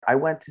I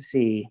went to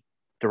see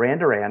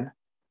Duran.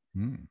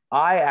 Mm,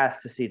 I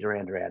asked to see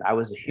Duran. I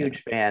was a yeah.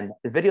 huge fan.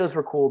 The videos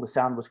were cool. The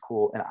sound was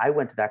cool. And I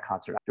went to that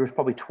concert. There was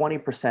probably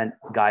 20%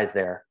 guys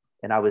there,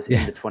 and I was in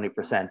Yeah. the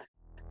 20%.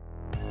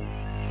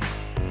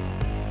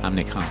 I'm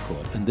Nick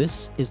Harcourt, and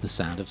this is The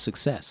Sound of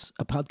Success,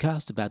 a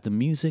podcast about the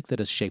music that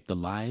has shaped the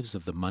lives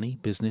of the money,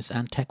 business,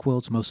 and tech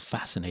world's most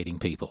fascinating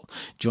people.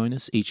 Join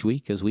us each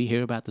week as we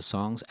hear about the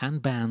songs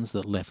and bands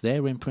that left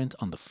their imprint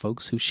on the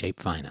folks who shape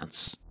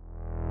finance.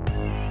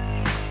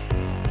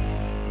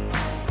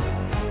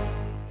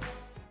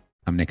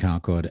 I'm Nick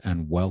Harcourt,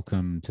 and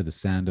welcome to The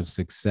Sound of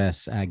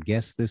Success. Our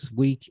guest this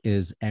week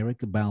is Eric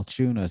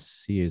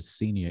Balchunas. He is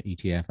Senior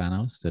ETF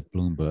Analyst at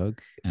Bloomberg,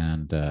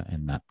 and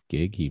in that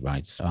gig, he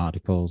writes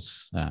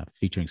articles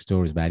featuring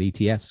stories about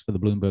ETFs for the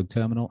Bloomberg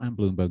Terminal and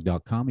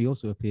Bloomberg.com. He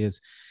also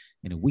appears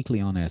in a weekly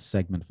on-air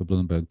segment for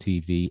Bloomberg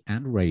TV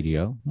and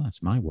radio. Well,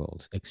 that's my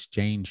world.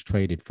 Exchange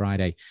Traded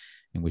Friday,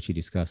 in which he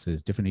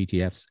discusses different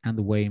ETFs and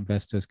the way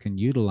investors can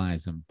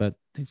utilize them. But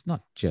it's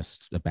not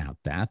just about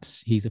that.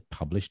 He's a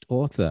published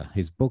author.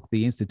 His book,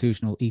 The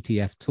Institutional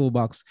ETF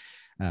Toolbox,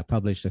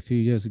 published a few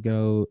years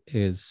ago,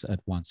 is at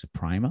once a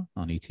primer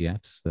on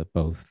ETFs that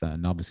both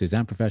novices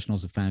and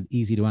professionals have found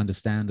easy to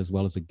understand, as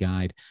well as a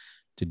guide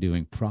to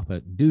doing proper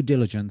due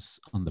diligence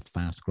on the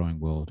fast-growing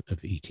world of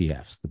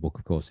ETFs. The book,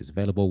 of course, is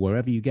available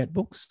wherever you get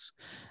books.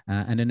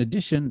 And in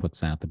addition,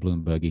 puts out the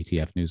Bloomberg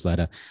ETF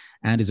newsletter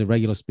and is a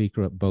regular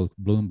speaker at both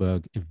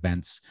Bloomberg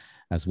events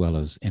as well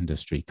as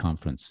industry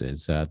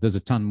conferences. There's a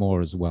ton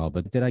more as well,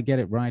 but did I get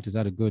it right? Is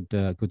that a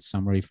good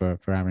summary for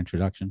our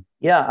introduction?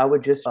 Yeah, I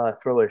would just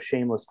throw a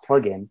shameless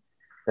plug in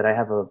that I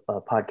have a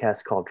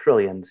podcast called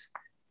Trillions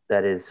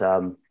that is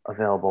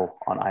available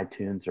on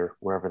iTunes or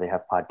wherever they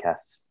have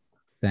podcasts.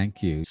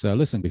 Thank you. So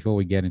listen, before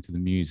we get into the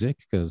music,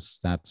 because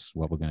that's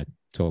what we're going to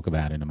talk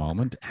about in a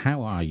moment,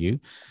 how are you?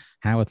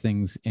 How are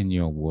things in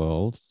your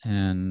world?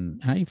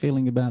 And how are you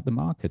feeling about the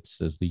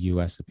markets as the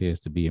US appears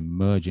to be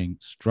emerging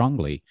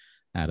strongly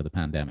out of the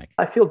pandemic?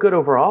 I feel good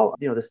overall.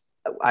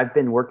 I've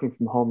been working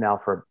from home now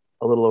for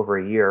a little over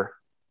a year.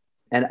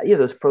 And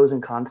there's pros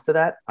and cons to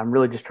that. I'm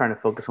really just trying to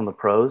focus on the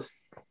pros.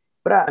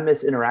 But I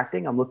miss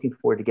interacting. I'm looking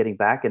forward to getting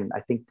back. And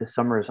I think this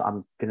summer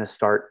I'm going to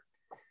start.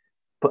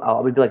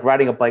 I'll be like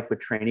riding a bike with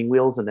training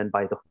wheels, and then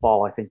by the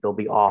fall, I think they'll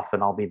be off,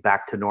 and I'll be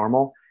back to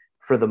normal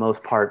for the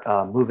most part,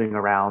 moving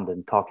around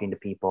and talking to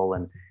people.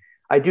 And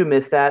I do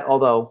miss that,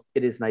 although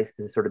it is nice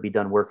to sort of be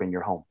done work in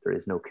your home. There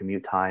is no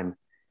commute time.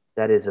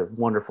 That is a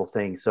wonderful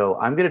thing. So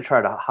I'm going to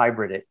try to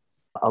hybrid it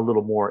a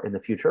little more in the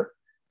future.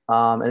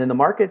 And then the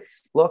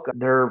markets, look,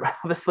 they're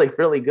obviously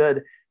really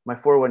good. My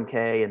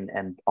 401k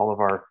and all of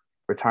our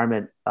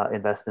retirement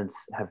investments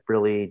have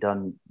really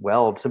done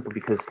well, simply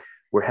because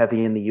we're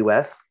heavy in the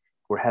US.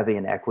 We're heavy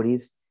in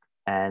equities,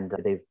 and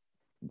they've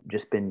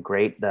just been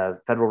great.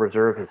 The Federal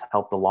Reserve has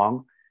helped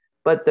along,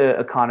 but the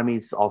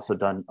economy's also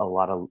done a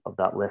lot of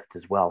that lift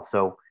as well.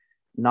 So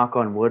knock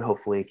on wood,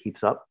 hopefully it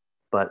keeps up.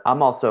 But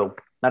I'm also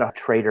not a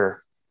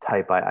trader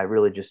type. I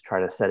really just try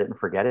to set it and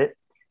forget it,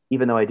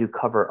 even though I do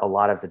cover a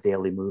lot of the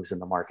daily moves in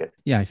the market.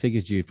 Yeah, I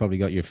figured you've probably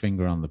got your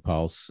finger on the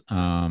pulse.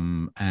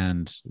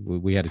 And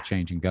we had a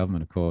change in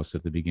government, of course,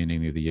 at the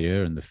beginning of the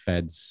year. And the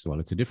Feds, well,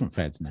 it's a different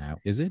Feds now,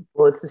 is it?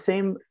 Well, it's the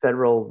same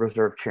Federal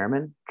Reserve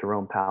Chairman,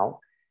 Jerome Powell,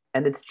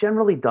 and it's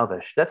generally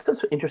dovish. That's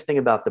what's interesting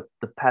about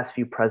the past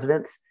few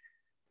presidents,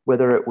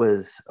 whether it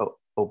was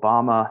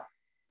Obama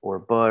or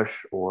Bush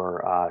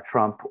or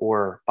Trump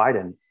or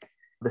Biden.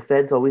 The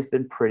Fed's always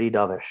been pretty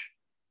dovish.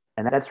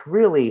 And that's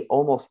really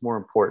almost more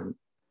important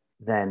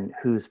than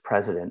who's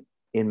president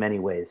in many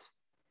ways.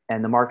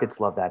 And the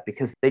markets love that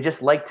because they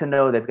just like to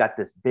know they've got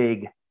this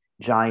big,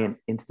 giant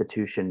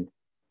institution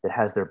that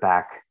has their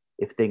back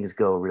if things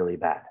go really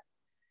bad.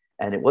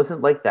 And it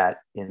wasn't like that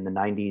in the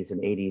 90s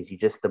and 80s.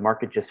 The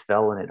market just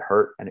fell and it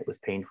hurt and it was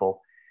painful.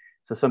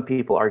 So some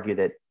people argue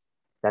that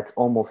that's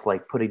almost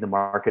like putting the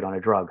market on a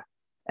drug,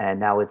 and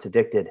now it's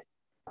addicted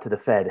to the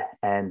Fed.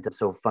 And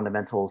so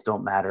fundamentals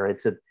don't matter.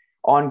 It's an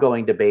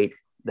ongoing debate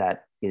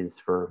that is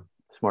for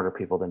smarter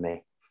people than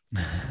me.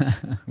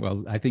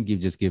 Well, I think you've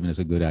just given us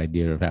a good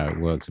idea of how it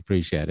works.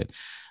 Appreciate it.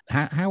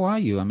 How are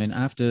you? I mean,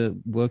 after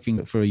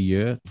working for a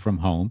year from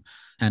home,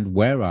 and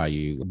where are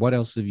you? What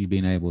else have you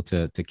been able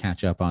to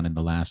catch up on in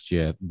the last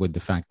year, with the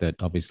fact that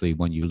obviously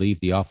when you leave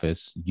the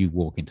office, you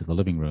walk into the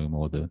living room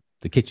or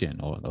the kitchen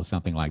or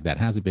something like that?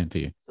 How's it been for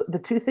you? So the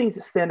two things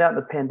that stand out in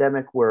the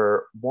pandemic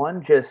were,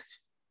 one, just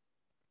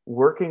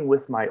working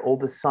with my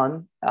oldest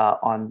son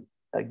on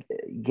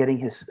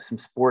getting some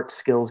sports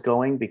skills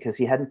going, because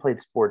he hadn't played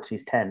sports.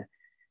 He's 10.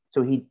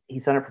 So he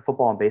signed up for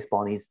football and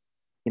baseball, and he's,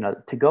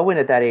 to go in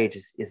at that age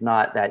is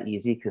not that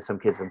easy because some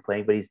kids have been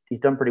playing, but he's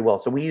done pretty well.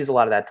 So we use a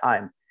lot of that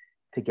time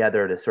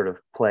together to sort of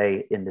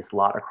play in this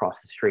lot across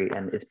the street.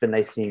 And it's been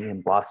nice seeing him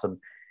blossom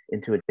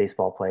into a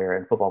baseball player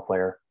and football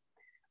player,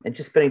 and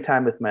just spending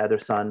time with my other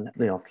son,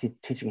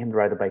 teaching him to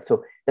ride the bike.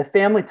 So the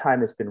family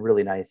time has been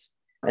really nice.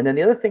 And then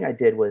the other thing I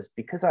did was,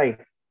 because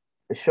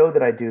the show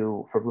that I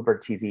do for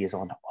Bloomberg TV is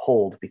on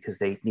hold because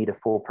they need a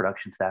full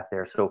production staff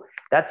there. So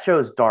that show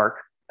is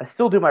dark. I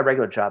still do my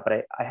regular job,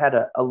 but I had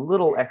a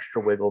little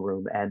extra wiggle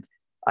room, and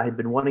I had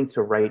been wanting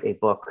to write a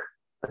book,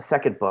 a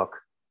second book.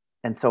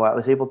 And so I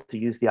was able to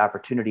use the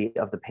opportunity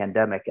of the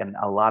pandemic and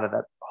a lot of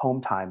that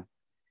home time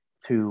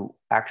to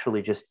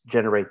actually just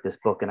generate this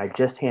book. And I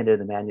just handed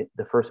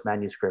the first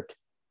manuscript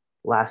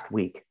last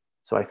week.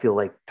 So I feel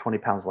like 20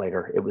 pounds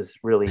later. It was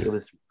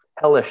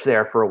hellish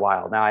there for a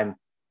while. Now I'm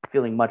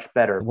feeling much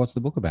better. What's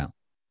the book about?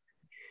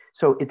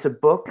 So it's a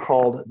book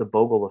called The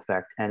Bogle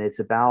Effect, and it's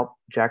about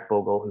Jack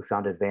Bogle, who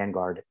founded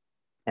Vanguard.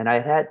 And I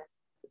had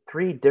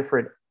 3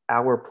 different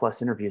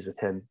hour-plus interviews with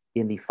him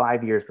in the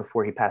 5 years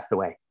before he passed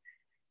away.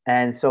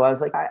 And so I was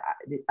like,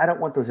 I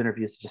don't want those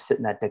interviews to just sit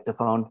in that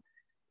dictaphone.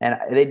 And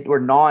they were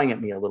gnawing at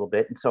me a little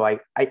bit. And so I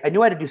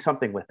knew I had to do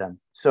something with them.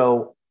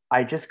 So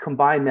I just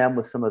combined them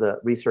with some of the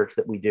research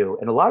that we do.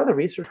 And a lot of the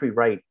research we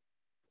write,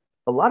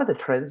 a lot of the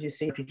trends you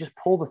see, if you just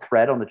pull the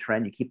thread on the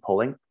trend, you keep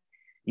pulling,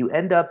 you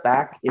end up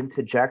back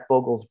into Jack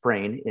Bogle's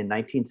brain in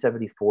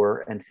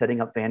 1974 and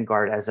setting up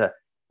Vanguard as a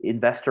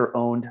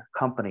investor-owned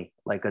company,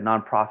 like a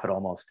nonprofit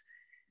almost.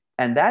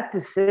 And that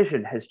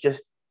decision has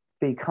just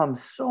become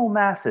so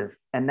massive.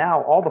 And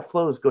now all the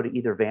flows go to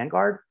either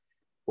Vanguard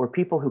or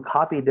people who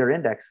copied their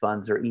index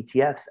funds or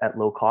ETFs at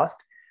low cost.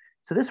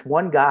 So this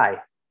one guy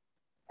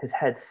has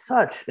had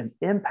such an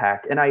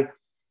impact. And I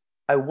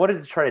wanted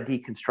to try to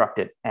deconstruct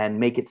it and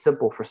make it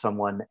simple for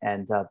someone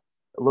and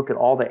look at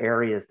all the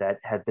areas that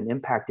have been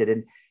impacted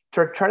and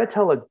try to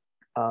tell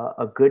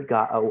a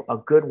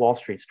good Wall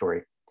Street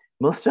story.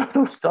 Most of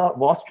those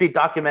Wall Street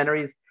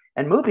documentaries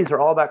and movies are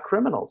all about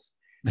criminals.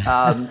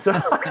 So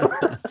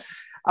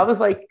I was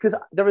like, because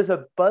there was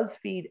a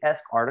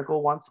BuzzFeed-esque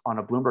article once on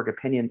a Bloomberg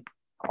Opinion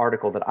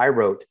article that I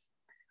wrote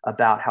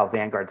about how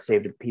Vanguard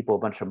saved people a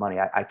bunch of money.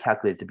 I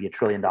calculated it to be $1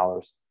 trillion.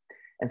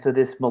 And so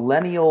this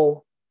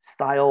millennial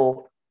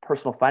style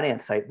personal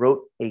finance site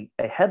wrote a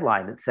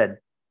headline that said,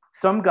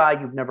 "Some guy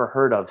you've never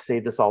heard of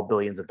saved us all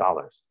billions of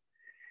dollars."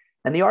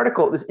 And the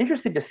article, it was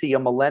interesting to see a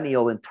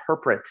millennial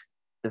interpret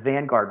the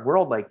Vanguard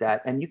world like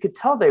that. And you could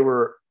tell they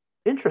were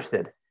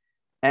interested.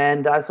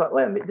 And I thought,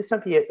 well, this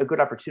might be a good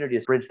opportunity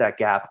to bridge that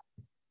gap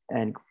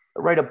and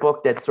write a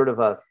book that's sort of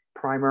a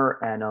primer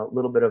and a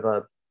little bit of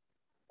a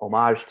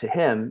homage to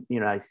him. You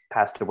know, I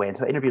passed away. And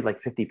so I interviewed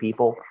like 50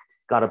 people,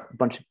 got a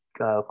bunch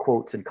of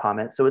quotes and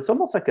comments. So it's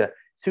almost like a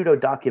pseudo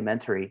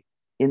documentary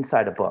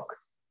inside a book.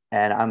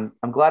 And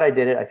I'm glad I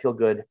did it. I feel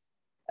good.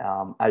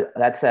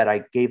 That said,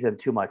 I gave them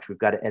too much. We've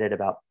got to edit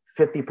about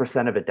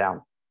 50% of it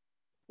down.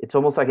 It's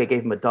almost like I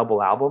gave them a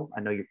double album. I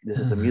know this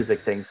is a music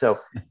thing. So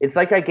it's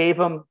like I gave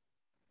them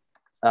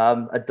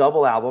a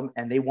double album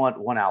and they want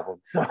one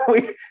album. So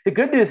the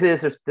good news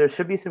is there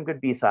should be some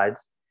good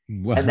B-sides.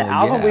 Well, and the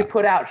album we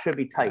put out should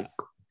be tight.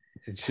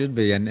 It should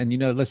be. And you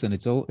know, listen,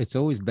 it's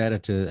always better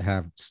to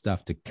have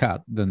stuff to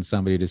cut than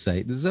somebody to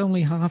say, there's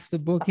only half the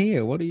book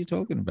here. What are you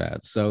talking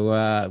about?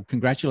 So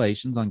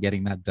congratulations on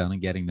getting that done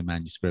and getting the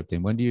manuscript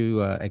in. When do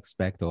you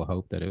expect or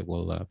hope that it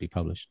will be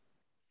published?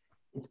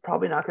 It's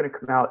probably not going to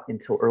come out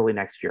until early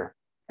next year.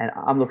 And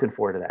I'm looking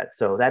forward to that.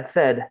 So that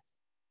said,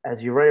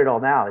 as you write it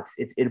all now,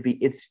 it's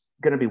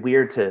going to be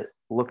weird to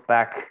look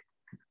back.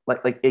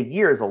 Like a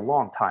year is a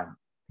long time.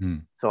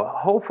 So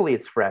hopefully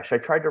it's fresh. I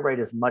tried to write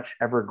as much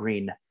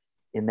evergreen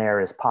in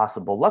there as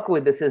possible. Luckily,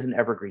 this is an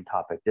evergreen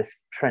topic. This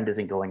trend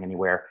isn't going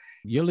anywhere.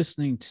 You're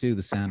listening to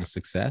The Sound of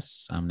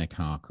Success. I'm Nick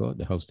Harcourt,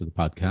 the host of the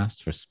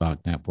podcast for Spark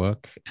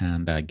Network,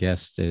 and our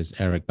guest is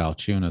Eric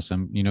Balchunas.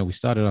 And, you know, we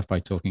started off by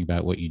talking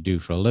about what you do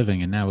for a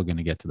living, and now we're going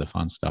to get to the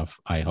fun stuff,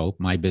 I hope.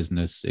 My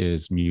business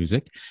is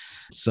music.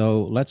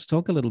 So let's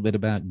talk a little bit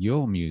about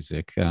your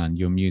music and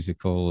your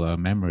musical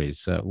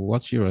memories.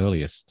 What's your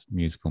earliest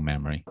musical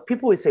memory?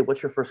 People always say,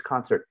 what's your first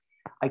concert?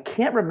 I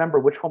can't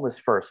remember which one was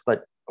first,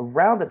 but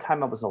around the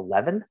time I was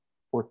 11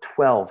 or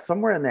 12,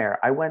 somewhere in there,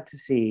 I went to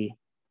see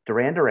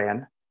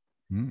Duran.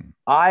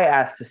 I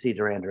asked to see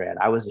Duran.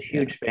 I was a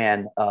huge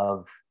fan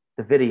of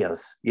the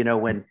videos, you know,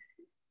 when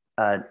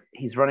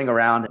he's running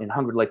around in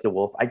Hungry Like the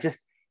Wolf.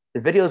 The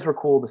videos were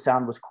cool. The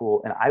sound was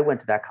cool. And I went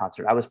to that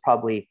concert. There was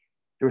probably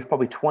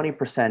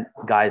 20%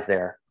 guys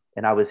there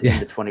and I was in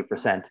the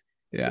 20%.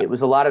 It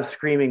was a lot of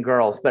screaming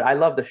girls, but I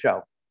loved the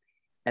show.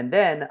 And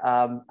then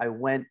I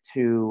went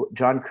to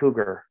John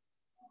Cougar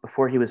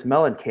before he was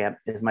Mellencamp,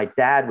 as my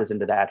dad was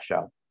into that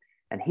show.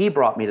 And he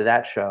brought me to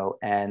that show.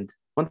 And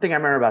one thing I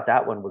remember about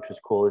that one, which was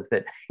cool, is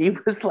that he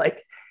was like,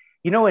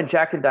 you know, in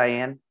Jack and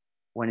Diane,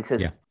 when he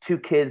says two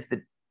kids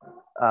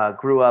that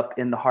grew up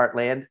in the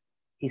heartland,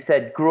 he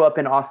said, grew up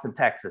in Austin,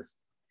 Texas.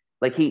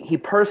 Like he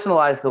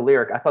personalized the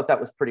lyric. I thought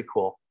that was pretty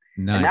cool.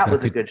 Nice. And that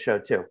was a good show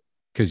too.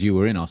 Because you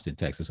were in Austin,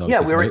 Texas.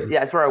 Obviously. Yeah,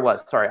 that's where I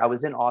was. Sorry. I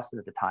was in Austin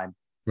at the time.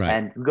 Right.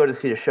 And we go to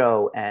see the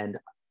show. And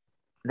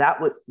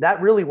that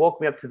really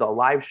woke me up to the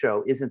live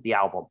show isn't the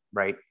album,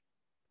 right?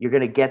 You're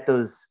going to get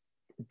those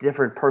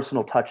different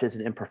personal touches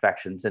and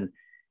imperfections. And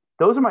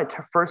those are my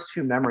first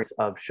two memories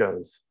of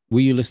shows. Were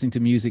you listening to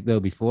music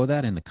though before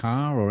that in the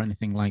car or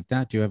anything like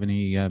that? Do you have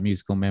any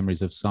musical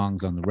memories of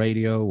songs on the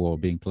radio or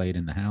being played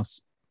in the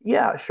house?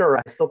 Yeah, sure.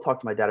 I still talk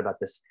to my dad about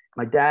this.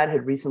 My dad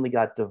had recently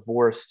got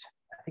divorced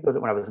I think it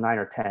was when I was 9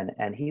 or 10,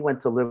 and he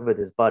went to live with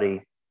his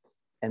buddy.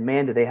 And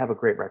man, did they have a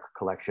great record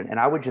collection. And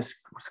I would just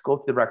go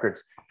through the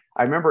records.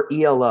 I remember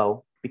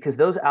ELO because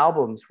those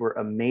albums were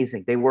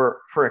amazing. They were,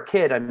 for a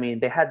kid, I mean,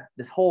 they had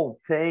this whole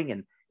thing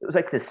and it was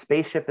like this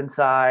spaceship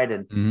inside.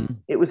 And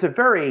it was a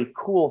very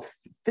cool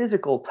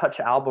physical touch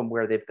album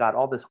where they've got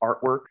all this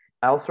artwork.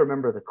 I also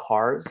remember the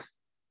Cars,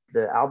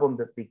 the album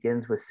that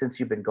begins with Since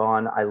You've Been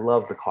Gone. I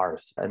love the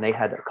Cars. And they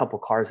had a couple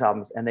Cars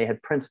albums and they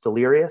had Prince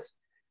Delirious.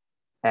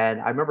 And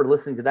I remember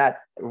listening to that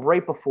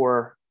right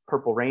before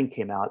Purple Rain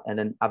came out. And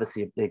then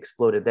obviously they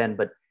exploded then,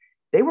 but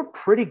they were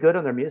pretty good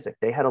on their music.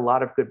 They had a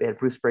lot of good, they had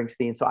Bruce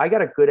Springsteen. So I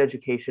got a good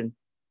education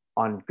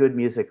on good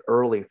music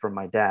early from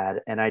my dad.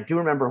 And I do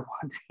remember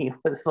once he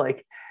was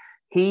like,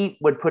 he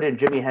would put in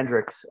Jimi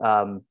Hendrix.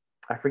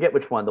 I forget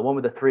which one, the one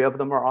with the three of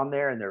them are on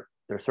there and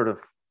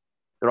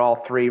they're all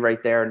three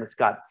right there. And it's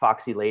got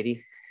Foxy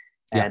Lady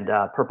and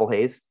Purple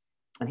Haze.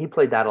 And he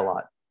played that a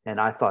lot. And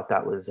I thought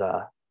that was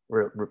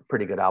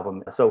pretty good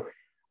album. So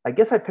I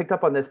guess I picked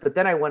up on this, but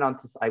then I went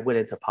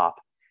into pop.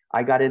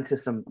 I got into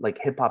some like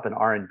hip hop and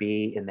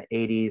R&B in the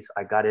 80s.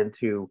 I got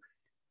into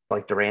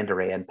like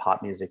Duran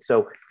pop music.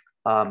 So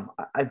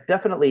I've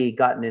definitely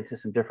gotten into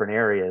some different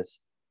areas,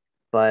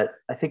 but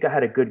I think I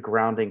had a good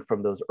grounding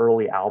from those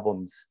early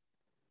albums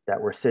that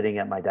were sitting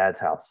at my dad's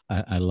house.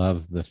 I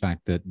love the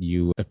fact that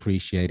you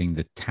appreciating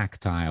the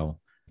tactile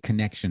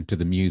connection to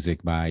the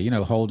music by, you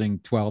know, holding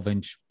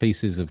 12-inch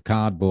pieces of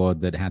cardboard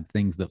that had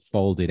things that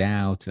folded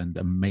out and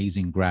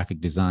amazing graphic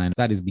design.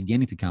 That is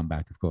beginning to come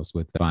back, of course,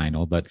 with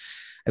vinyl, but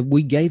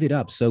we gave it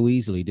up so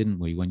easily, didn't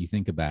we? When you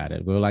think about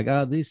it, we were like,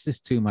 oh, this is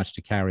too much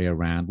to carry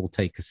around. We'll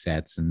take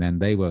cassettes. And then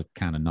they were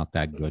kind of not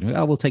that good.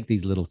 Oh, we'll take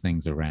these little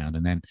things around.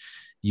 And then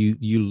you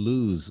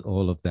lose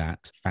all of that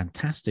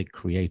fantastic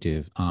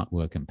creative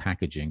artwork and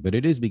packaging, but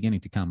it is beginning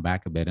to come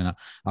back a bit. And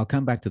I'll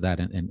come back to that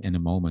in a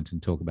moment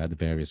and talk about the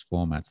various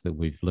formats that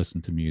we've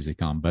listened to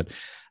music on. But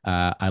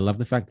I love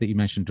the fact that you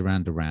mentioned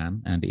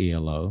Duran and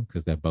ELO,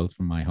 because they're both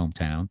from my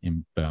hometown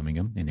in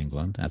Birmingham, in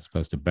England, as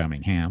opposed to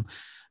Birmingham.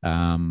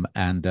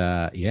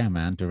 Yeah,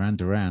 man,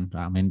 Duran.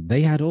 I mean,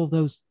 they had all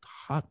those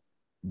hot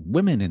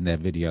women in their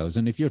videos,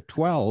 and if you're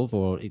 12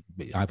 or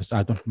I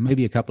don't,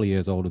 maybe a couple of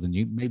years older than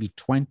you, maybe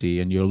 20,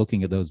 and you're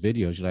looking at those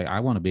videos, you're like, I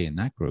want to be in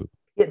that group.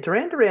 Yeah,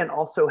 Duran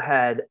also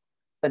had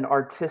an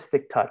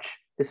artistic touch.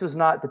 This was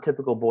not the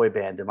typical boy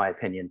band, in my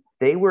opinion.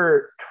 They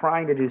were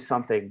trying to do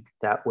something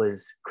that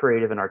was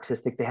creative and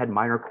artistic. They had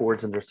minor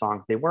chords in their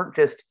songs. They weren't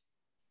just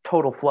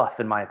total fluff,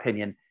 in my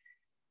opinion.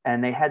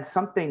 And they had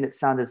something that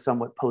sounded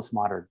somewhat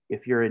postmodern.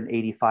 If you're in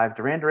 85,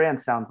 Duran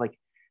sounds like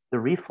the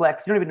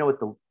Reflex. You don't even know what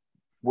the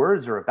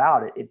words are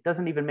about. It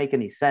doesn't even make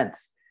any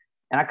sense.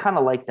 And I kind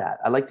of like that.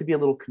 I like to be a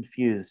little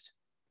confused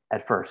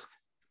at first.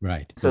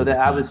 Right. So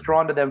that I was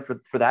drawn to them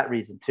for that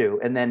reason too.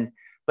 And then,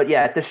 but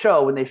yeah, at the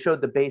show, when they showed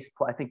the bass,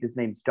 I think his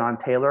name's John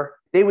Taylor,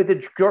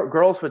 the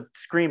girls would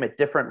scream at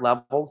different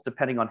levels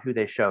depending on who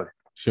they showed.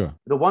 Sure.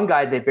 The one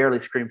guy, they barely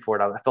screamed for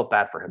it. I felt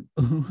bad for him.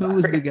 Who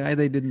was the guy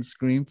they didn't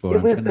scream for?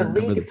 It was the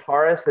lead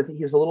guitarist. I think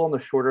he was a little on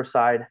the shorter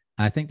side.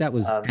 I think that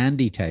was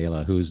Andy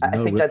Taylor, who's I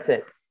think that's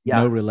it.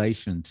 Yeah. No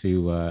relation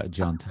to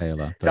John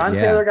Taylor. John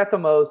Taylor got the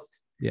most.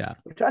 Yeah.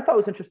 Which I thought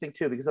was interesting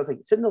too, because I was like,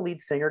 shouldn't the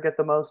lead singer get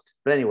the most?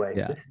 But anyway,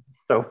 This is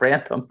so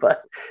random,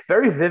 but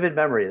very vivid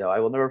memory though. I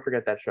will never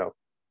forget that show.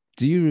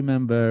 Do you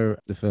remember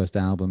the first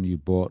album you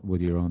bought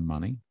with your own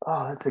money?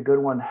 Oh, that's a good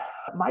one.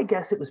 My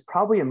guess, it was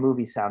probably a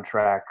movie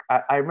soundtrack.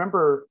 I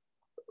remember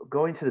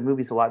going to the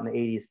movies a lot in the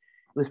 80s. It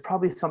was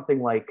probably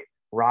something like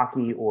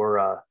Rocky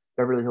or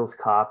Beverly Hills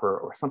Cop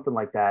or something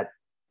like that.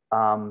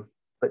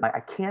 But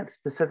I can't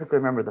specifically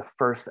remember the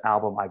first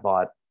album I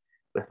bought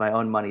with my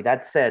own money.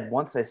 That said,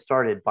 once I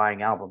started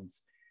buying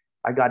albums,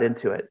 I got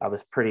into it. I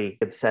was pretty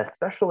obsessed,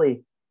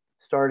 especially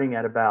starting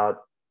at about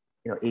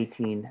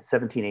 17,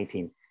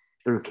 18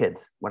 through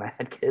kids. When I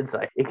had kids,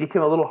 it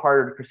became a little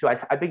harder to pursue.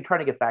 I've been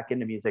trying to get back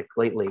into music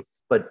lately,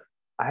 but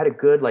I had a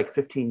good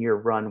 15-year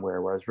run where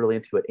I was really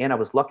into it. And I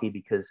was lucky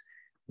because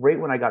right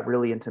when I got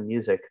really into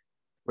music,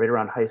 right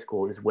around high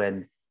school is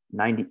when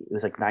it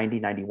was like 90,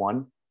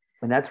 91.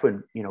 And that's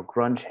when,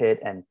 grunge hit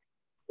and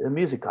the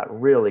music got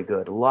really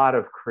good. A lot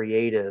of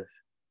creative,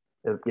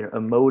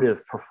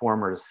 emotive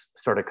performers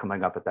started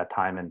coming up at that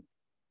time. And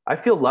I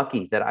feel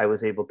lucky that I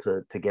was able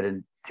to get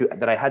into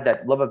that. I had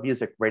that love of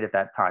music right at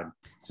that time.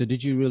 So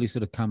did you really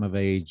sort of come of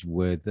age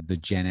with the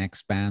Gen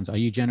X bands? Are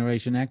you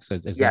Generation X?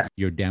 Is that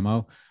your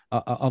demo?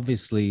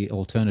 Obviously,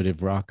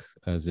 alternative rock,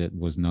 as it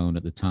was known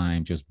at the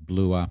time, just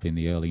blew up in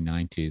the early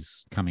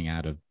 90s, coming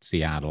out of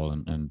Seattle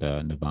and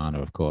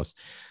Nirvana, of course.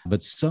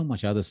 But so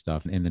much other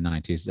stuff in the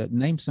 90s.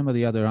 Name some of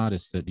the other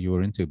artists that you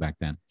were into back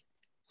then.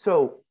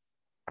 So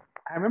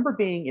I remember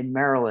being in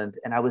Maryland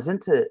and I was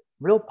into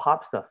real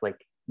pop stuff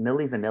like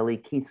Milli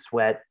Vanilli, Keith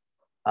Sweat,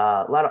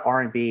 a lot of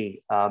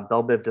R&B,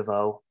 Belle Biv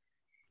DeVoe.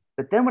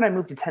 But then when I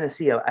moved to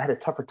Tennessee, I had a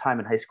tougher time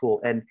in high school.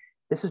 And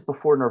this is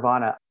before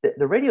Nirvana.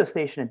 The radio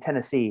station in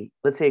Tennessee,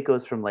 let's say it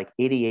goes from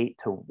 88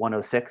 to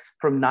 106.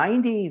 From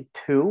 92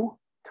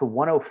 to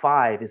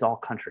 105 is all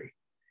country.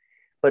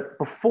 But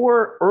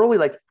before early,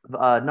 like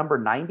number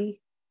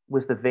 90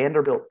 was the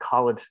Vanderbilt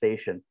College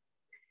Station.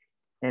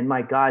 And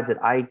my God, did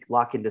I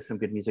lock into some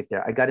good music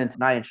there. I got into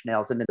Nine Inch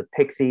Nails and into the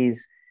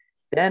Pixies.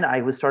 Then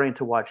I was starting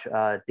to watch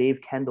Dave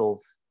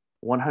Kendall's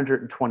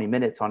 120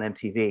 Minutes on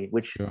MTV,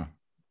 which, Sure.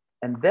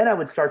 and then I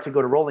would start to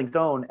go to Rolling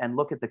Stone and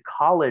look at the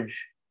Charts.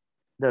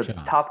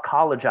 top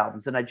college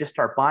albums, and I just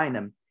start buying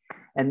them.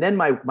 And then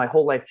my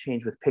whole life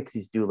changed with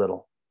Pixies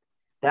Doolittle.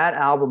 That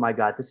album I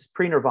got, this is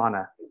pre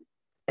Nirvana.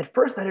 At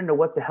first, I didn't know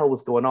what the hell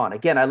was going on.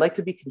 Again, I like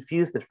to be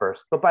confused at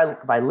first, but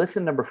by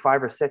listen number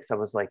 5 or 6, I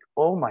was like,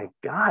 oh my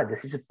God,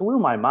 this just blew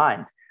my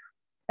mind.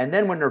 And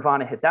then when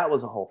Nirvana hit, that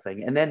was a whole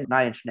thing. And then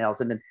Nine Inch Nails,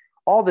 and then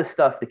all this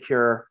stuff, The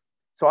Cure.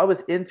 So I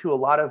was into a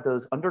lot of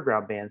those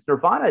underground bands.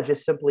 Nirvana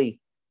just simply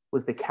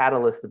was the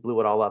catalyst that blew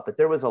it all up. But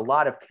there was a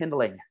lot of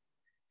kindling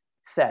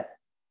set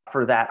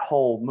for that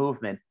whole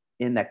movement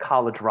in that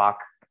college rock,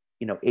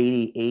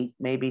 88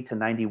 maybe to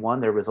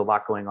 91. There was a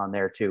lot going on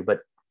there too. But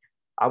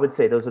I would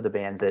say those are the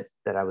bands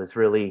that I was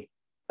really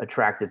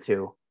attracted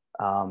to.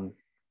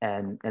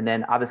 And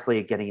then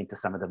obviously getting into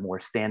some of the more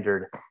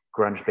standard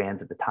grunge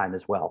bands at the time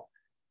as well.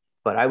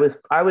 But I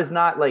was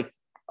not like,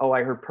 oh,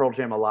 I heard Pearl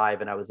Jam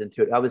Alive and I was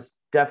into it. I was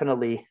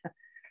definitely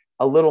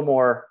a little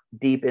more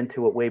deep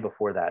into it way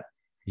before that.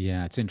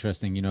 Yeah, it's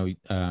interesting.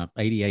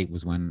 88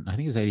 was when, I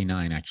think it was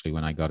 89 actually,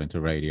 when I got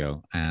into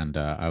radio. And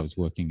I was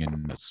working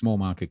in a small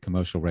market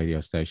commercial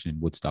radio station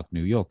in Woodstock,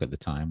 New York at the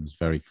time. I was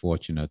very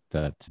fortunate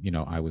that,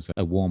 I was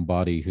a warm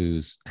body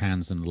whose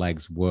hands and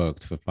legs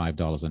worked for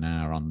 $5 an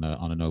hour on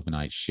an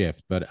overnight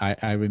shift. But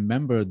I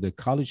remember the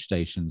college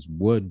stations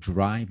were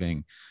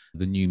driving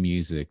the new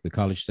music. The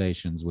college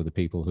stations were the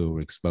people who were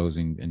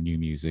exposing new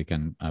music.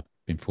 And I've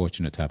been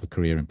fortunate to have a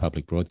career in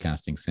public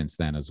broadcasting since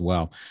then as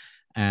well.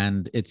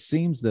 And it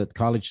seems that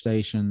college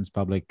stations,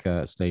 public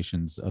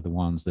stations are the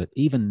ones that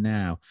even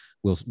now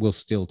will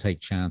still take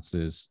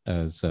chances,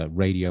 as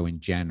radio in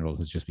general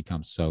has just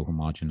become so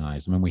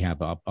homogenized. I mean, we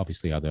have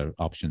obviously other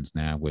options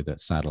now with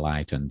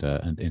satellite and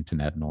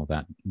internet and all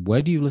that.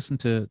 Where do you listen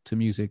to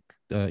music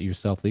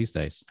yourself these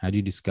days? How do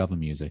you discover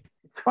music?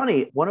 It's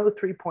funny,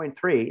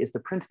 103.3 is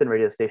the Princeton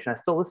radio station. I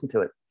still listen to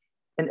it.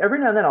 And every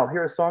now and then I'll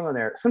hear a song on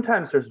there.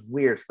 Sometimes there's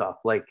weird stuff.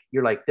 Like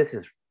you're like,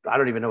 I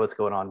don't even know what's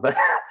going on, but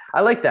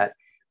I like that.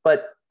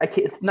 But I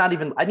can't, it's not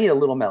even, I need a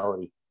little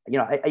melody.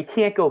 I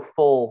can't go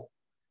full,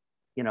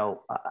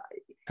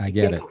 I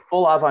get it.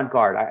 Full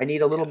avant-garde. I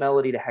need a little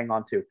melody to hang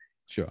on to.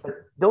 Sure. But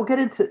I'll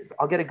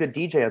get a good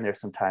DJ on there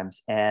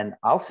sometimes, and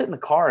I'll sit in the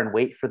car and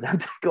wait for them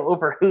to go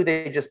over who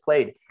they just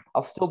played.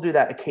 I'll still do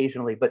that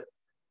occasionally, but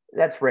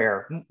that's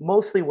rare.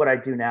 Mostly what I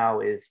do now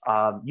is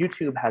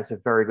YouTube has a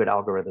very good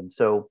algorithm.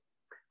 So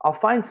I'll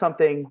find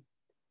something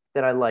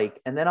that I like,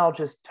 and then I'll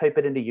just type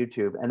it into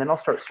YouTube, and then I'll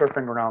start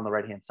surfing around on the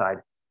right-hand side.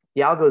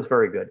 The algo is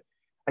very good.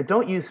 I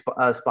don't use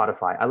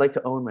Spotify. I like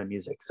to own my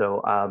music.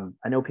 So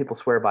I know people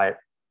swear by it.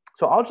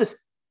 So I'll just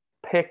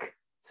pick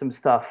some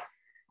stuff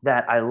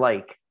that I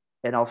like,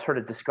 and I'll sort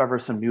of discover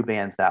some new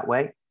bands that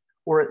way,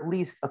 or at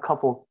least a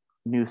couple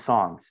new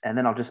songs. And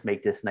then I'll just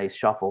make this nice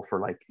shuffle for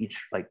like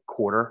each like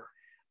quarter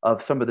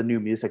of some of the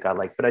new music I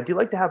like. But I do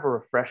like to have a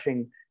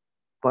refreshing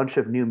bunch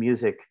of new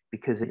music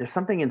because there's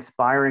something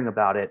inspiring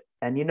about it.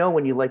 And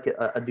when you like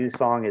a new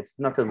song, it's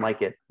nothing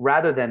like it,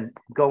 rather than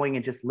going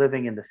and just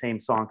living in the same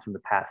songs from the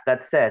past.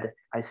 That said,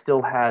 I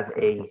still have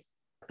a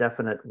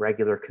definite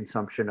regular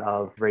consumption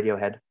of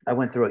Radiohead. I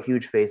went through a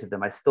huge phase of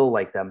them. I still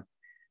like them.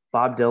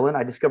 Bob Dylan,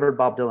 I discovered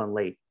Bob Dylan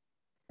late,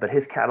 but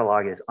his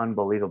catalog is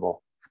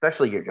unbelievable.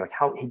 Especially you're like,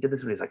 how he did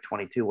this when he was like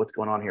 22. What's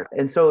going on here?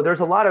 And so there's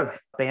a lot of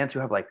bands who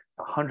have like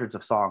hundreds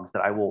of songs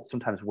that I will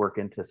sometimes work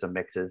into some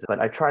mixes,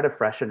 but I try to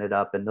freshen it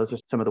up. And those are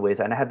some of the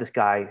ways. And I have this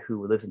guy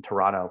who lives in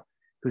Toronto,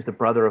 who's the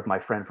brother of my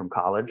friend from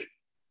college,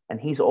 and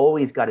he's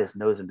always got his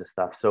nose into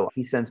stuff. So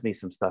he sends me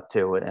some stuff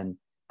too, and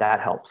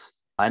that helps.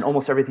 And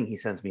almost everything he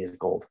sends me is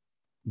gold.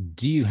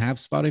 Do you have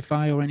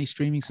Spotify or any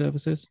streaming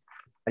services?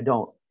 I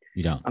don't.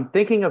 You don't? I'm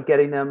thinking of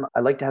getting them.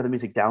 I like to have the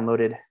music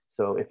downloaded.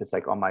 So if it's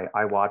like on my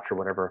iWatch or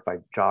whatever, if I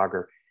jog,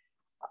 or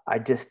I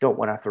just don't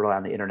want to have to rely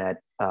on the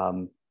internet.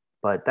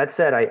 But that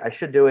said, I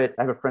should do it.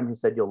 I have a friend who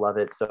said you'll love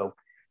it. So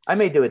I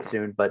may do it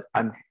soon, but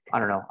I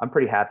don't know. I'm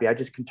pretty happy. I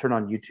just can turn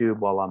on YouTube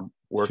while I'm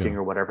working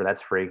or whatever.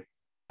 That's free.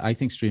 I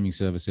think streaming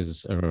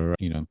services are,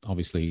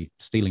 obviously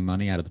stealing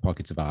money out of the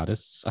pockets of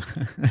artists,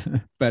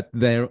 but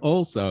they're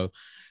also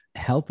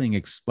helping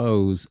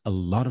expose a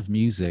lot of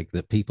music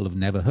that people have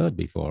never heard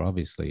before.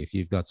 Obviously, if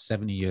you've got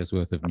 70 years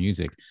worth of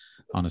music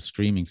on a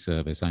streaming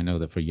service, I know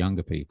that for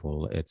younger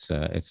people, it's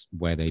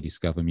where they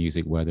discover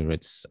music, whether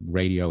it's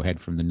Radiohead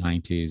from the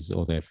 90s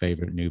or their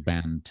favorite new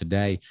band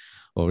today,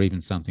 or even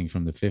something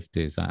from the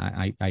 50s.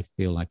 I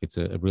feel like it's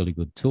a really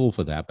good tool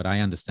for that, but I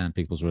understand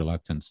people's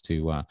reluctance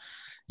to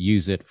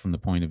use it from the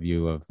point of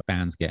view of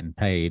bands getting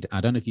paid.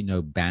 I don't know if you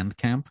know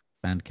Bandcamp.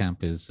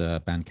 Bandcamp is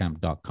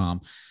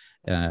bandcamp.com.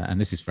 And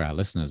this is for our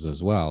listeners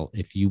as well.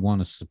 If you want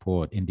to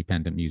support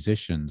independent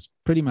musicians,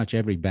 pretty much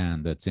every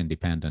band that's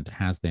independent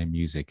has their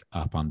music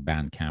up on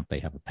Bandcamp. They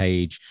have a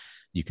page.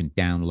 You can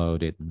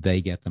download it.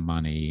 They get the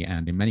money.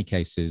 And in many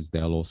cases,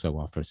 they'll also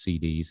offer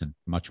CDs and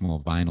much more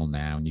vinyl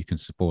now. And you can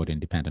support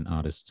independent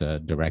artists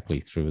directly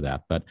through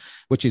that, but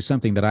which is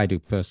something that I do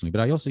personally.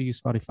 But I also use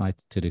Spotify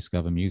to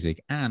discover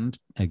music. And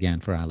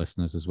again, for our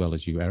listeners, as well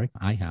as you, Eric,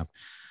 I have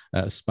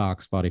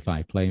Spark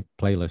Spotify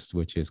playlist,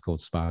 which is called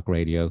Spark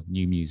Radio,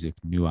 new music,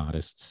 new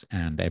artists.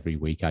 And every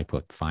week I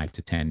put 5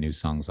 to 10 new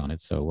songs on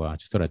it. So I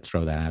just thought I'd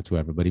throw that out to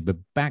everybody. But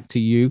back to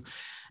you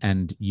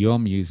and your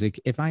music.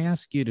 If I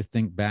ask you to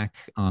think back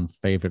on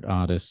favorite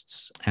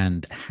artists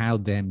and how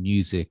their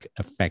music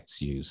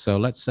affects you. So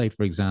let's say,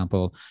 for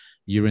example,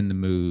 you're in the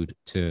mood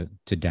to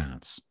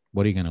dance.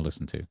 What are you going to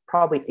listen to?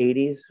 Probably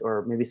 80s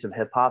or maybe some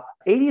hip hop.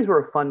 80s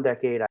were a fun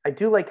decade. I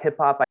do like hip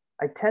hop.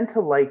 I tend to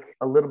like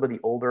a little bit of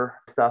the older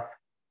stuff,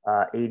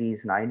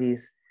 80s,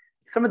 90s.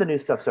 Some of the new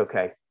stuff's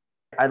okay.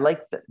 I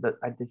like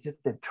I just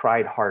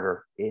tried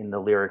harder in the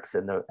lyrics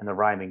and the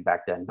rhyming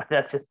back then, but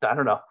that's just, I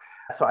don't know.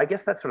 So I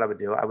guess that's what I would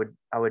do. I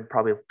would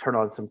probably turn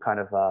on some kind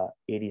of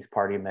 80s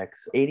party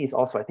mix. 80s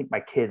also, I think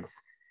my kids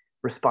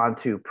respond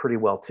to pretty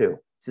well too.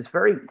 It's just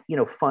very,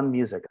 fun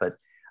music, but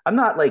I'm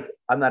not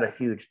a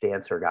huge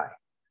dancer guy.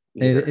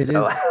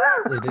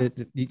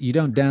 You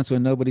don't dance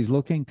when nobody's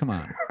looking. Come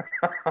on.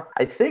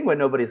 I sing when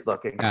nobody's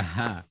looking.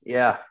 Uh-huh.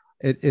 Yeah.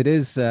 It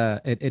is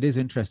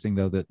interesting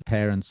though that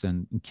parents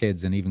and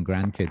kids and even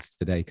grandkids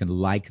today can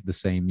like the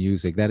same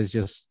music. That is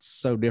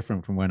just so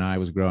different from when I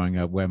was growing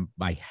up, when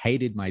I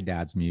hated my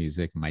dad's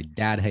music, my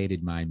dad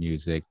hated my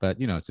music. But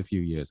it's a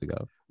few years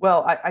ago.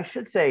 Well, I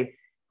should say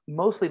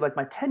mostly like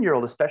my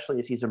 10-year-old, especially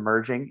as he's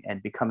emerging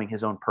and becoming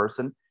his own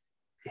person,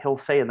 he'll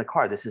say in the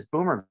car, "This is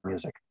boomer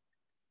music."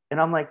 And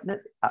I'm like,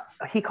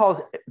 he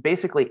calls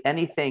basically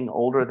anything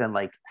older than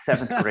like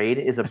 7th grade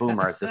is a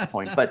boomer at this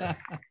point. But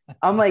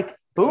I'm like,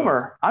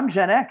 boomer, I'm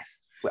Gen X.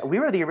 We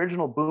were the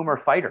original boomer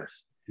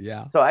fighters.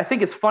 Yeah. So I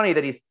think it's funny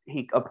that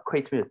he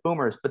equates me with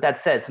boomers. But that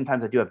said,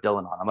 sometimes I do have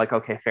Dylan on. I'm like,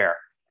 okay, fair.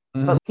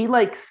 Mm-hmm. But he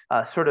likes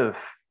sort of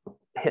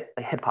hip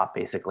hop,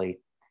 basically.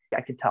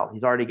 I can tell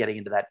he's already getting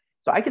into that.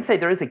 So I could say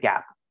there is a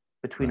gap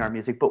between our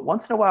music. But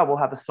once in a while, we'll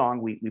have a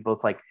song we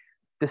both like.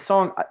 This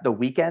song, The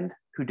Weeknd,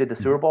 who did the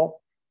Super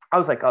Bowl, I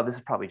was like, oh, this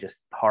is probably just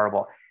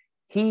horrible.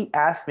 He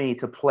asked me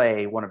to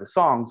play one of the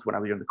songs when I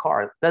was in the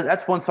car.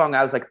 That's one song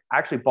I was like, I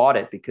actually bought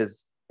it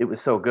because it was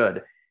so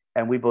good.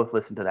 And we both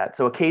listened to that.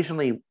 So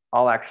occasionally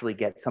I'll actually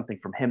get something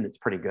from him that's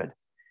pretty good.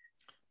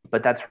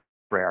 But that's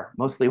rare.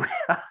 Mostly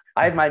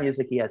I have my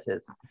music, he has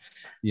his.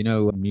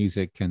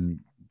 Music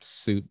can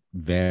suit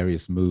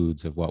various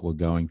moods of what we're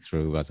going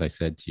through. As I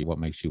said to you, what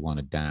makes you want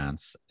to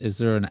dance? Is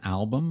there an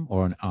album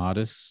or an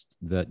artist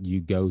that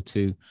you go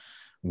to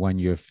when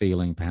you're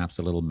feeling perhaps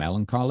a little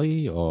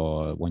melancholy,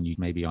 or when you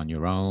maybe on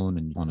your own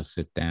and you want to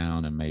sit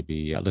down and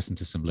maybe listen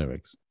to some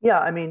lyrics? Yeah,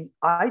 I mean,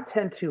 I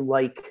tend to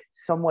like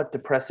somewhat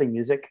depressing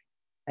music.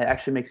 It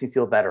actually makes me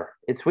feel better.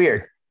 It's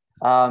weird.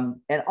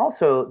 And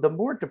also, the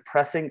more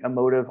depressing,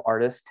 emotive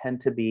artists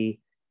tend to be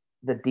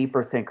the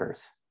deeper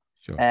thinkers.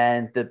 Sure.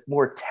 And the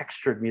more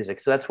textured music.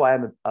 So that's why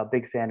I'm a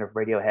big fan of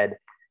Radiohead.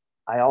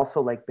 I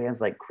also like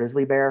bands like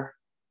Grizzly Bear,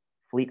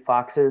 Fleet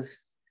Foxes,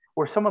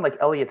 or someone like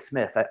Elliott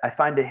Smith. I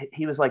find that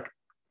he was like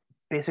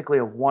basically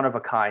a one of a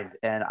kind,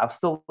 and I'll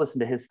still listen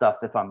to his stuff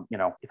if I'm,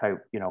 if I,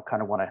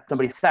 kind of want to,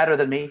 somebody sadder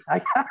than me.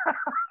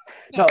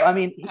 No, I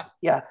mean,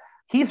 yeah,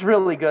 he's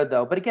really good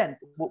though. But again,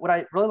 what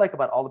I really like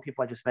about all the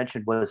people I just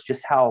mentioned was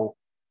just how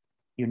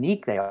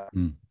unique they are.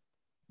 I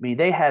mean,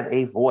 they have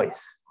a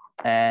voice,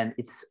 and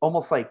it's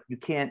almost like you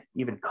can't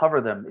even cover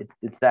them.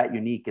 It's that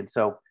unique. And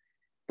so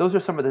those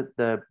are some of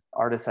the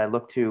artists I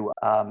look to.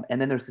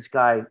 And then there's this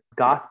guy,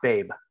 Goth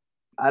Babe.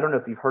 I don't know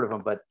if you've heard of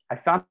him, but I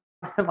found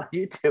him on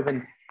YouTube,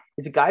 and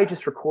he's a guy who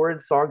just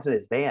records songs in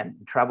his van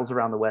and travels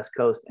around the West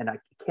Coast. And I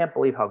can't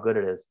believe how good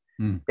it is.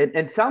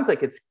 It sounds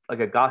like it's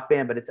like a goth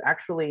band, but it's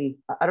actually,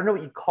 I don't know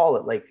what you'd call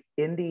it, like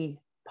indie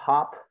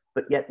pop,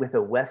 but yet with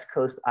a West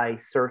Coast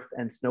surf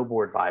and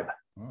snowboard vibe.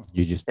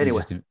 You just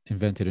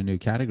invented a new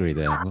category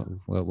there.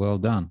 Well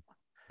done.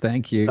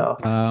 Thank you.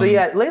 So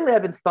yeah, lately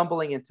I've been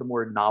stumbling into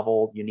more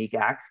novel, unique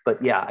acts,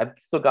 but yeah, I've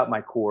still got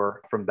my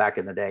core from back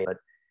in the day. But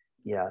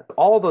yeah,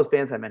 all of those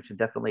bands I mentioned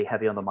definitely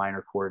heavy on the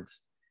minor chords,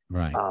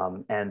 right?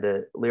 And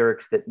the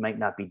lyrics that might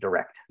not be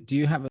direct. Do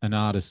you have an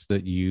artist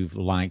that you've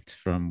liked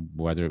from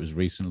whether it was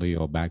recently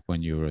or back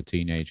when you were a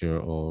teenager,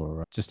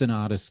 or just an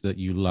artist that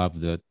you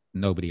love that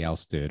nobody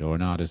else did, or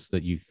an artist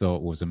that you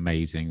thought was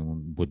amazing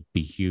and would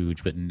be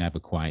huge but never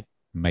quite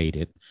made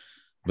it,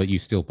 but you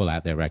still pull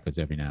out their records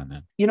every now and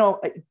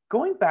then?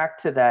 Going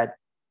back to that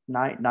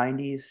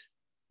 90s,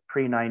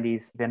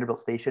 pre-90s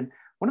Vanderbilt Station,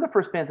 one of the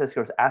first bands I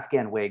discovered was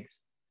Afghan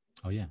Wigs.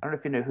 Oh, yeah. I don't know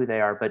if you know who they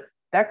are, but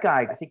that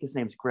guy, I think his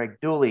name's Greg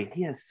Dooley.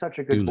 He has such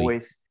a good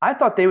voice. I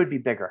thought they would be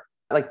bigger.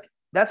 Like,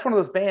 that's one of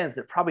those bands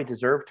that probably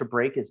deserve to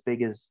break as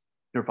big as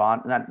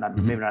Nirvana.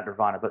 Maybe not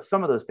Nirvana, but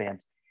some of those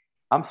bands.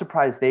 I'm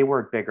surprised they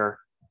weren't bigger.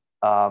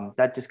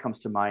 That just comes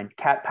to mind.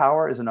 Cat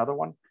Power is another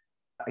one.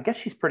 I guess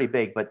she's pretty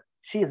big, but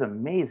she is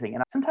amazing.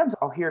 And sometimes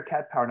I'll hear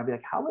Cat Power and I'll be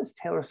like, how is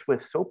Taylor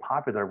Swift so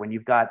popular when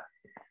you've got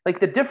like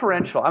the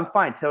differential? I'm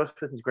fine. Taylor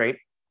Swift is great.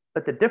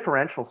 but the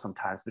differential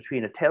sometimes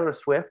between a Taylor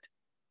Swift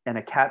and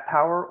a Cat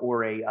Power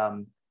or a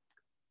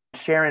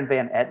Sharon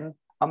Van Etten,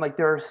 I'm like,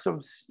 there are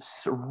some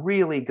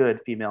really good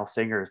female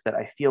singers that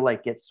I feel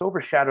like get so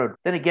overshadowed.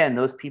 Then again,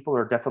 those people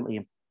are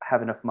definitely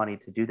have enough money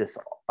to do this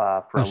for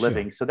Oh, a sure.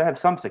 living, so they have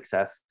some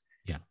success.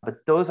 Yeah. But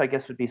those, I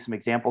guess, would be some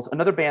examples.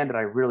 Another band that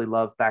I really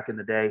loved back in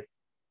the day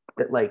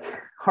that like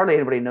hardly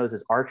anybody knows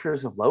is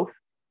Archers of Loaf.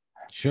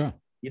 Sure.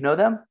 You know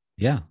them?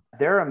 Yeah.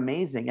 They're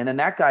amazing. And then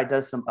that guy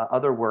does some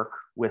other work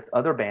with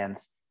other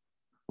bands.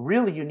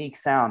 Really unique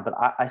sound, but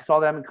I saw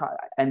them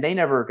and they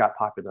never got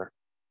popular,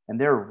 and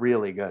they're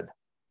really good.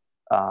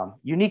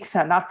 Unique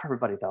sound, not for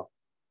everybody though.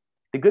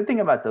 The good thing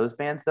about those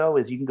bands though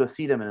is you can go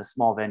see them in a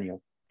small venue.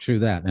 True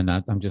that. And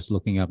I'm just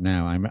looking up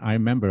now. I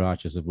remember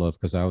Archers of Love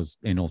because I was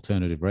in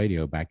alternative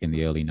radio back in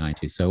the early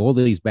 90s. So all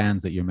these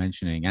bands that you're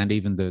mentioning, and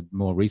even the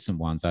more recent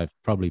ones, I've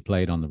probably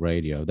played on the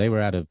radio. They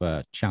were out of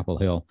Chapel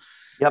Hill,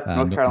 Yep,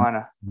 North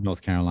Carolina.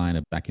 North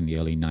Carolina back in the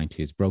early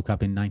 90s. Broke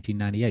up in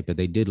 1998, but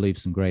they did leave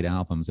some great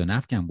albums. And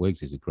Afghan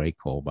Wigs is a great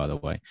call, by the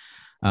way.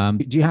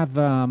 Do you have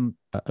a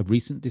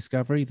recent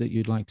discovery that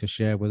you'd like to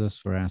share with us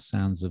for our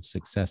Sounds of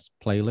Success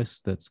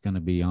playlist that's going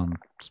to be on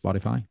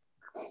Spotify?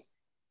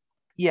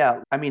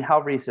 Yeah, I mean, how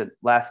recent?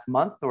 Last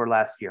month or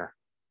last year?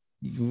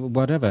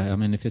 Whatever. I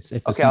mean, if it's Okay,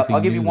 something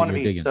I'll give you new that one of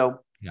you're each. digging. So,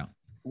 Yeah.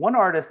 one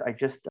artist I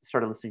just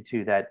started listening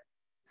to that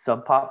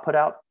Sub Pop put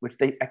out, which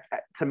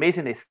it's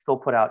amazing they still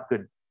put out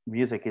good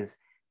music, is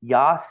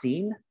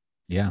Yasin.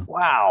 Yeah.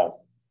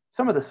 Wow.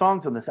 Some of the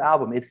songs on this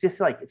album, it's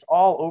just like it's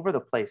all over the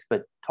place,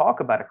 but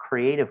talk about a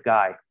creative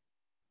guy.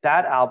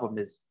 That album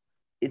it's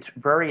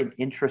very an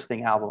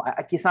interesting album.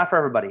 It's not for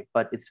everybody,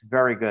 but it's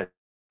very good.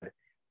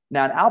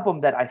 Now, an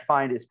album that I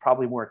find is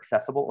probably more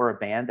accessible, or a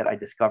band that I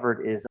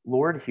discovered, is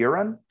Lord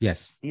Huron.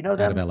 Yes. Do you know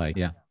Out of them? LA.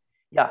 Yeah.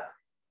 Yeah,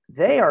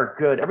 they are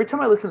good. Every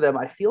time I listen to them,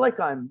 I feel like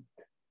I'm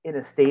in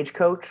a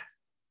stagecoach,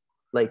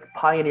 like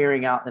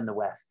pioneering out in the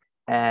West.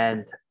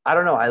 And I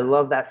don't know, I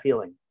love that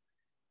feeling.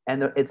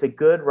 And it's a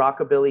good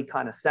rockabilly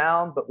kind of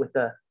sound, but with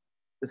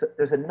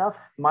there's enough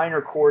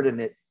minor chord in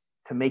it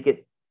to make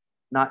it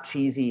not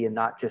cheesy and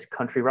not just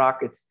country rock.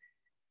 It's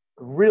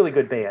a really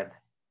good band,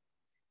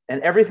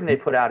 and everything they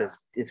put out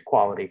is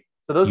quality.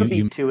 So those would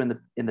be two in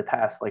the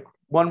past. Like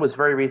one was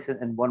very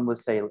recent, and one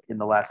was say in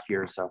the last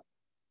year or so.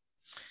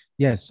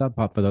 Yeah, Sub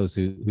Pop, for those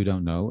who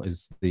don't know,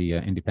 is the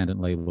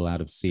independent label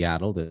out of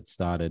Seattle that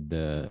started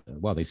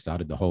they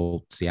started the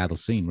whole Seattle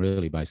scene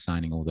really by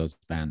signing all those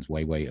bands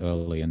way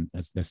early, and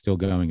they're still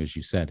going, as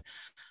you said.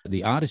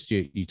 The artist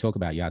you talk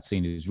about,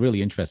 Yatsin, is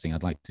really interesting.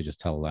 I'd like to just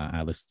tell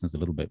our listeners a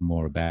little bit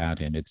more about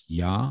him. It's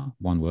Ya,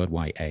 one word,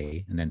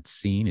 Y-A, and then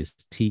Scene is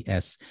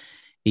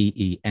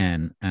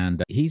T-S-E-E-N,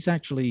 and he's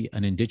actually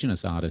an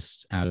indigenous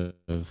artist out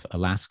of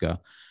Alaska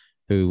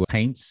who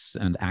paints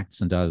and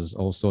acts and does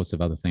all sorts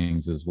of other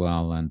things as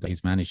well. And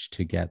he's managed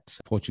to get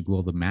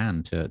Portugal the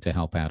Man to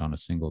help out on a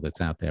single that's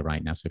out there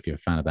right now. So if you're a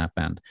fan of that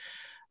band.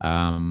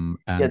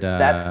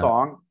 That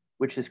song,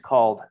 which is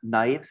called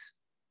Knives,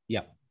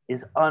 yeah,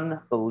 is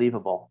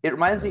unbelievable. It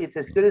reminds me, it's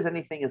as good as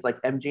anything as like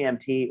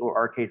MGMT or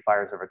Arcade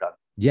Fire's ever done.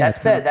 Yeah,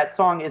 that said, that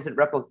song isn't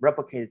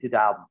replicated through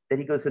the album. Then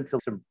he goes into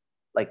some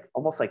like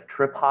almost like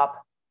trip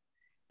hop.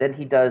 Then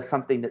he does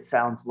something that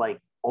sounds like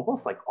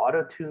almost like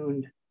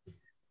auto-tuned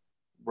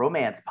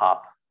romance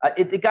pop.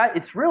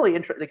 It's really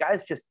interesting. The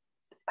guy's just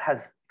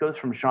goes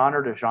from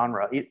genre to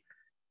genre.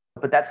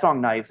 But that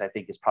song Knives, I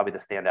think, is probably the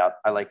standout.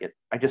 I like it.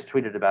 I just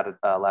tweeted about it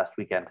last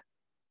weekend.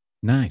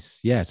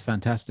 Nice. Yeah, it's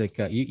fantastic.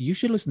 You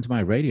should listen to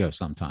my radio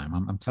sometime.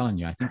 I'm telling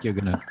you, I think you're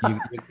gonna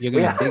dig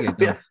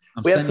it.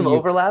 We have some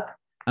overlap.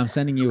 I'm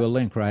sending you a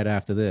link right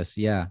after this.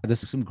 Yeah,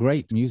 there's some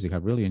great music.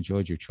 I've really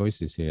enjoyed your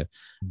choices here.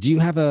 Do you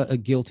have a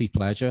guilty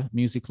pleasure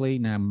musically?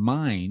 Now,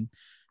 mine,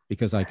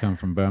 because I come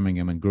from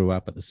Birmingham and grew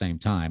up at the same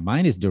time,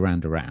 mine is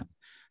Duran Duran.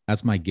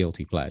 That's my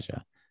guilty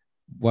pleasure.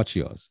 What's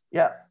yours?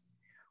 Yeah.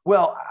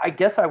 Well, I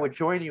guess I would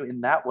join you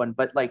in that one,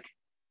 but like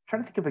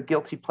trying to think of a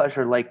guilty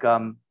pleasure, like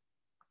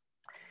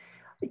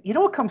you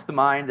know what comes to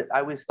mind that I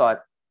always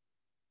thought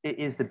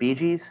is the Bee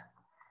Gees.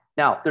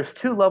 Now, there's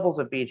two levels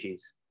of Bee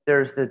Gees.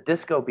 There's the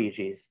disco Bee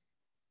Gees,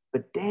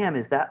 but damn,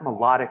 is that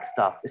melodic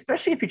stuff,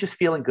 especially if you're just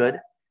feeling good.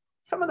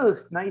 Some of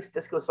those nice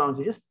disco songs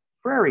are just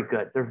very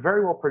good. They're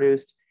very well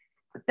produced.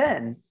 But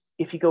then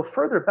if you go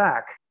further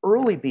back,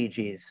 early Bee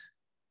Gees,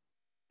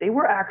 they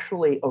were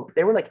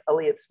like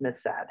Elliott Smith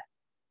sad.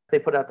 They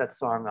put out that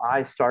song,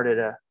 I Started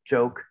a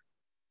Joke,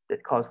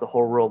 that caused the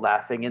whole world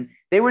laughing. And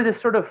they were this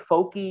sort of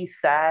folky,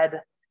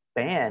 sad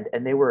band,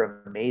 and they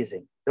were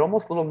amazing. They're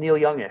almost a little Neil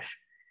Youngish.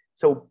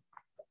 So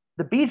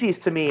the Bee Gees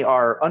to me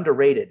are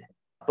underrated,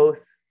 both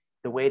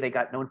the way they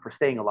got known for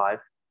staying alive,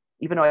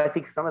 even though I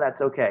think some of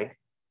that's okay,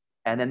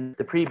 and then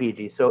the pre-Bee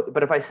Gees. So,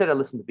 but if I said I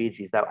listened to Bee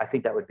Gees, I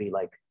think that would be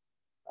like,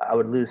 I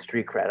would lose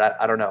street cred.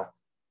 I don't know.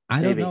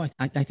 I don't know.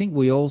 I think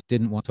we all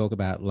didn't want to talk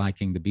about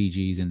liking the Bee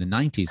Gees in the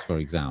 90s, for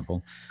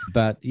example.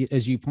 But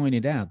as you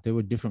pointed out, there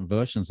were different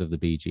versions of the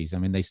Bee Gees. I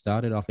mean, they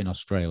started off in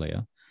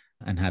Australia,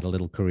 and had a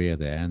little career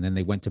there. And then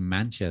they went to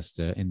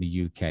Manchester in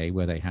the UK,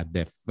 where they had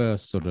their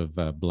first sort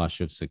of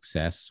blush of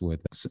success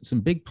with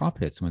some big pop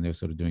hits when they were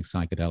sort of doing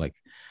psychedelic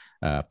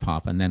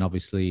pop. And then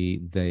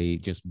obviously they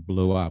just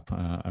blew up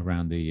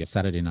around the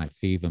Saturday Night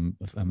Fever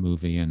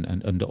movie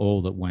and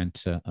all that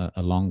went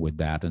along with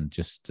that. And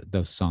just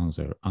those songs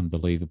are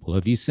unbelievable.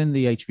 Have you seen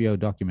the HBO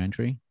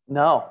documentary?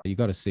 No. You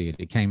got to see it.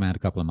 It came out a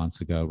couple of months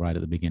ago, right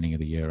at the beginning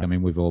of the year. I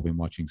mean, we've all been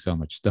watching so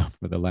much stuff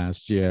for the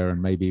last year,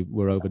 and maybe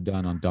we're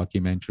overdone on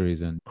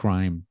documentaries and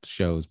crime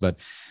shows.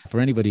 But for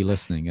anybody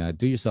listening,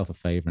 do yourself a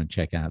favor and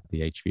check out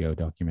the HBO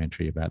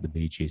documentary about the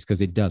Bee Gees,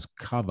 because it does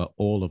cover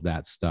all of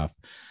that stuff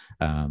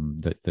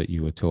that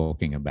you were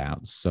talking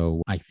about.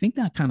 So I think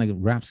that kind of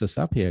wraps us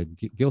up here.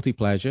 Guilty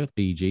pleasure,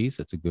 Bee Gees.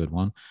 That's a good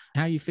one.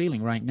 How are you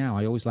feeling right now?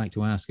 I always like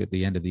to ask at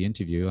the end of the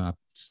interview. I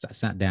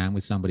sat down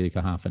with somebody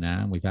for half an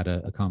hour and we've had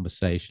a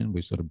conversation.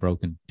 We've sort of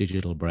broken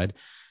digital bread.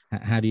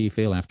 How do you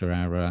feel after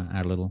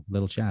our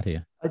little chat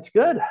here? It's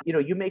good. You know,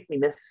 you make me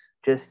miss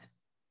just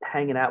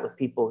hanging out with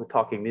people who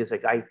talking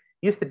music. I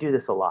used to do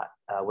this a lot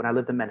when I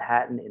lived in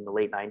Manhattan in the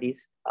late 90s.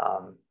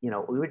 You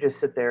know, we would just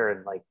sit there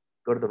and like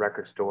go to the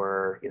record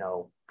store, you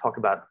know, talk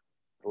about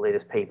the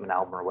latest Pavement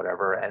album or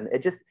whatever. And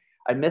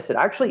I miss it.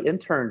 I actually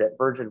interned at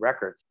Virgin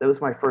Records. That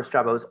was my first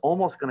job. I was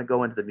almost going to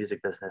go into the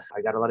music business.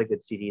 I got a lot of good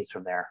CDs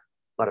from there.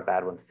 A lot of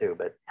bad ones too,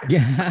 but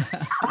yeah,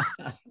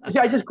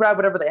 I just grabbed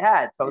whatever they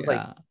had. So I was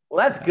like,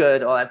 well, that's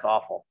good. Oh, that's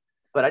awful.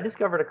 But I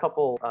discovered a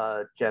couple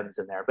gems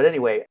in there. But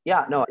anyway,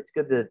 yeah, no, it's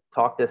good to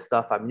talk this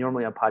stuff. I'm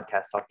normally on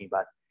podcasts talking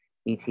about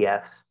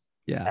ETFs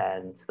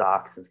and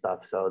stocks and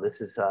stuff. So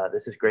this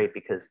is great,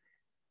 because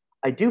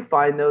I do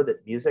find though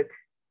that music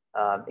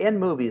and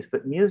movies,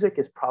 but music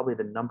is probably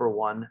the number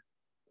one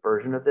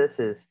version of this.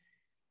 Is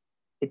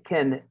it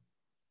can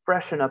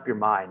freshen up your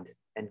mind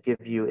and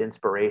give you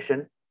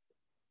inspiration.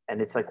 And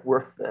it's like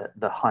worth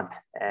the hunt,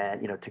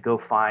 and, you know, to go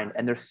find,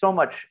 and there's so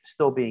much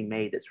still being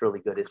made that's really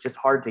good. It's just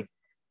hard to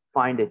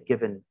find it,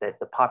 given that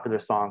the popular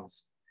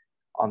songs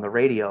on the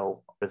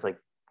radio, there's like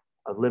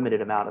a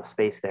limited amount of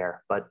space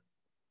there. But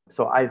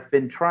so I've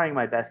been trying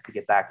my best to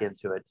get back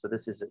into it. So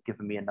this is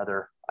giving me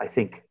another, I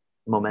think,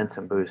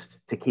 momentum boost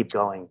to keep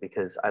going,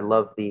 because I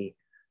love the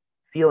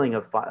feeling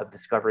of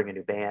discovering a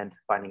new band,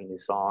 finding a new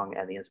song,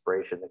 and the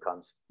inspiration that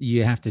comes.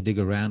 You have to dig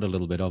around a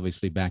little bit.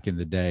 Obviously, back in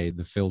the day,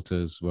 the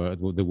filters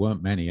there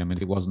weren't many. I mean,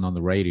 if it wasn't on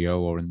the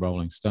radio or in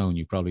Rolling Stone,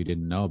 you probably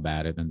didn't know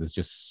about it. And there's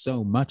just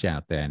so much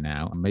out there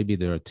now. Maybe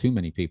there are too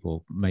many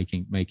people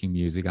making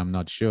music. I'm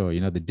not sure.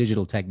 You know, the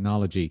digital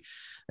technology,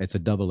 it's a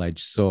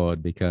double-edged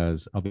sword,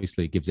 because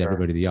obviously it gives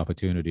everybody the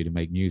opportunity to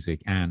make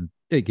music, and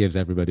it gives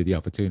everybody the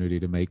opportunity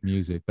to make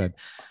music. But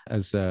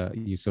as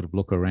you sort of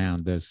look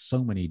around, there's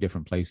so many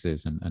different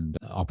places and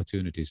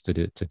opportunities to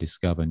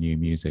discover new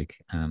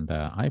music. And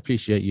I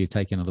appreciate you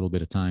taking a little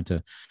bit of time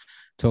to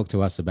talk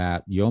to us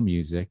about your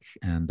music.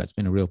 And it's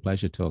been a real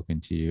pleasure talking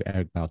to you.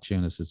 Eric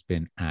Balchunas has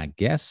been our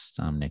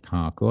guest. I'm Nick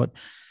Harcourt,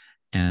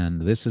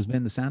 and this has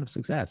been The Sound of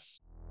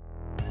Success.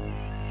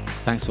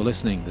 Thanks for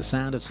listening. The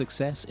Sound of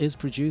Success is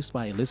produced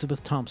by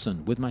Elizabeth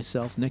Thompson with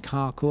myself, Nick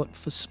Harcourt,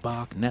 for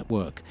Spark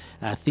Network.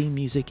 Our theme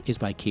music is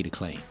by Keita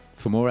Klein.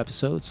 For more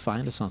episodes,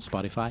 find us on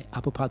Spotify,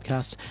 Apple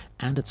Podcasts,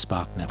 and at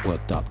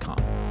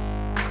sparknetwork.com.